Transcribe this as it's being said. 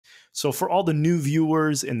So for all the new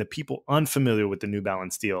viewers and the people unfamiliar with the New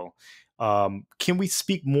Balance deal, can we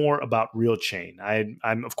speak more about Realchain?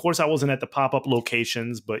 I'm of course I wasn't at the pop-up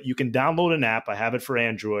locations, but you can download an app. I have it for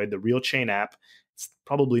Android, the Realchain app. It's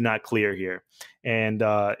probably not clear here, and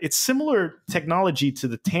it's similar technology to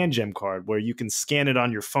the Tangem card, where you can scan it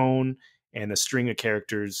on your phone and a string of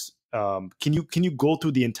characters. Can you go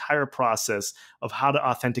through the entire process of how to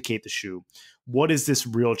authenticate the shoe? What is this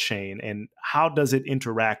Realchain, and how does it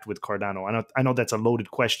interact with Cardano? I know that's a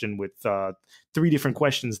loaded question with three different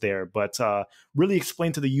questions there, but really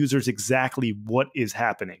explain to the users exactly what is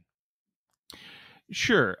happening.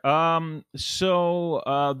 Sure.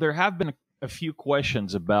 So there have been a few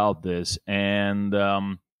questions about this, and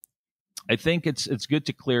I think it's good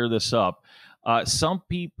to clear this up. Some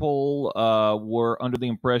people were under the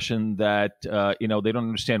impression that they don't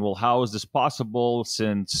understand. Well, how is this possible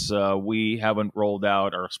since we haven't rolled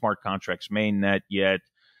out our smart contracts mainnet yet,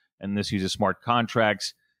 and this uses smart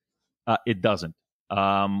contracts? It doesn't.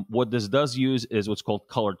 What this does use is what's called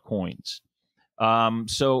colored coins.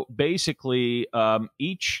 So basically,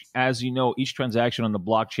 as you know, each transaction on the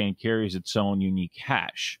blockchain carries its own unique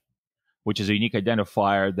hash, which is a unique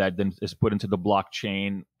identifier that then is put into the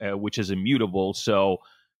blockchain, which is immutable. So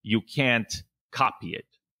you can't copy it,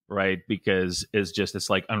 right? Because it's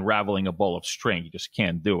like unraveling a ball of string. You just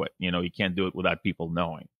can't do it. You can't do it without people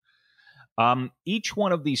knowing. Each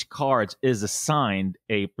one of these cards is assigned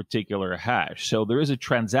a particular hash. So there is a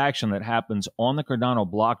transaction that happens on the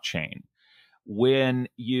Cardano blockchain when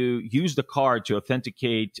you use the card to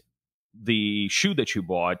authenticate the shoe that you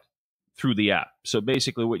bought through the app. So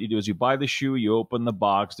basically what you do is you buy the shoe, you open the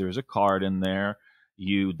box, there's a card in there,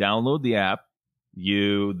 you download the app,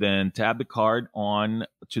 you then tab the card on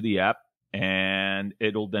to the app, and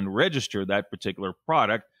it'll then register that particular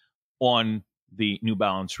product on the New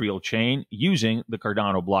Balance Realchain using the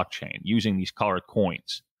Cardano blockchain, using these colored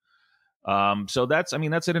coins. So that's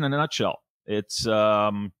it in a nutshell. It's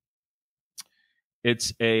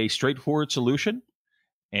a straightforward solution.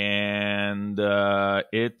 And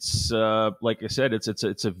it's like I said,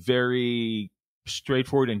 it's a very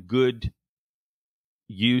straightforward and good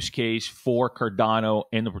use case for Cardano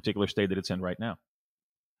in the particular state that it's in right now.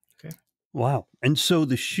 Okay. Wow. And so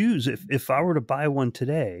the shoes, if I were to buy one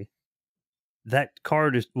today, that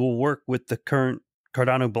card will work with the current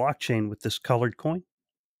Cardano blockchain with this colored coin?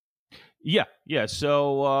 Yeah.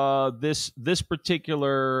 So this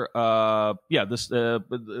particular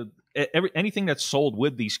anything that's sold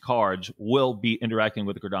with these cards will be interacting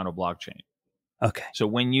with the Cardano blockchain. Okay. So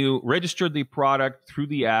when you register the product through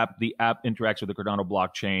the app interacts with the Cardano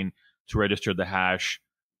blockchain to register the hash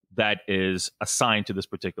that is assigned to this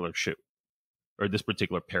particular shoe or this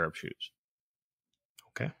particular pair of shoes.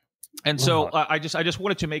 Okay. And so I just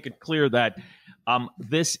wanted to make it clear that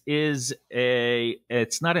this is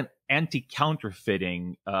it's not an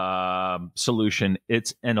anti-counterfeiting solution.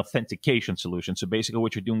 It's an authentication solution. So basically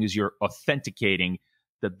what you're doing is you're authenticating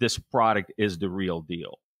that this product is the real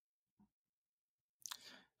deal.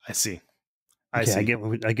 I see. I get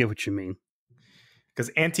what you mean. Because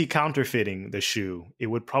anti-counterfeiting the shoe, there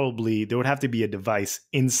would have to be a device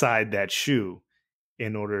inside that shoe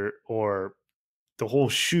or the whole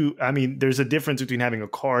shoe. I mean, there's a difference between having a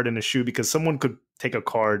card and a shoe, because someone could take a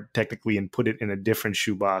card technically and put it in a different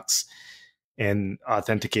shoe box and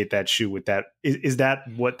authenticate that shoe with that. Is that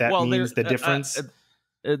what that means, the difference?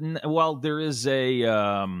 Well, there is a...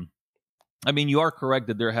 I mean, you are correct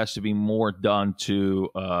that there has to be more done to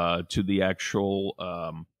the actual...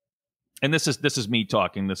 and this is me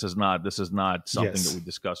talking. This is not something that we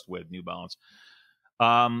discussed with New Balance.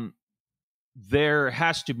 There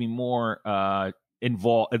has to be more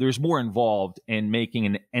involved. There's more involved in making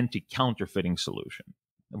an anti-counterfeiting solution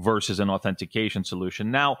versus an authentication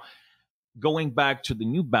solution. Now, going back to the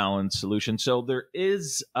New Balance solution, so there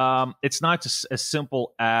is. It's not just as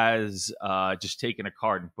simple as just taking a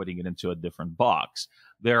card and putting it into a different box.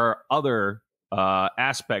 There are other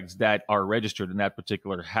aspects that are registered in that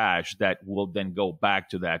particular hash that will then go back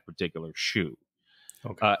to that particular shoe.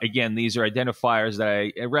 Okay. Again, these are identifiers that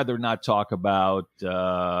I'd rather not talk about,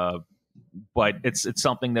 but it's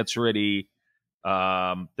something that's already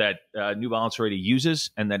that New Balance already uses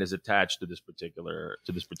and that is attached to this particular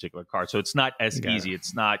card. So it's not as easy.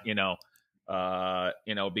 It's not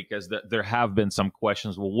because there have been some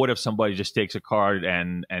questions. Well, what if somebody just takes a card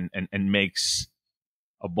and makes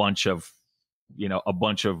a bunch of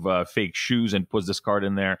fake shoes and puts this card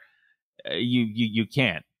in there? You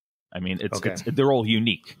can't. I mean, they're all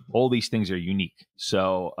unique. All these things are unique.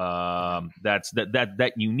 So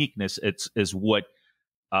that uniqueness is what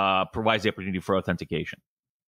provides the opportunity for authentication.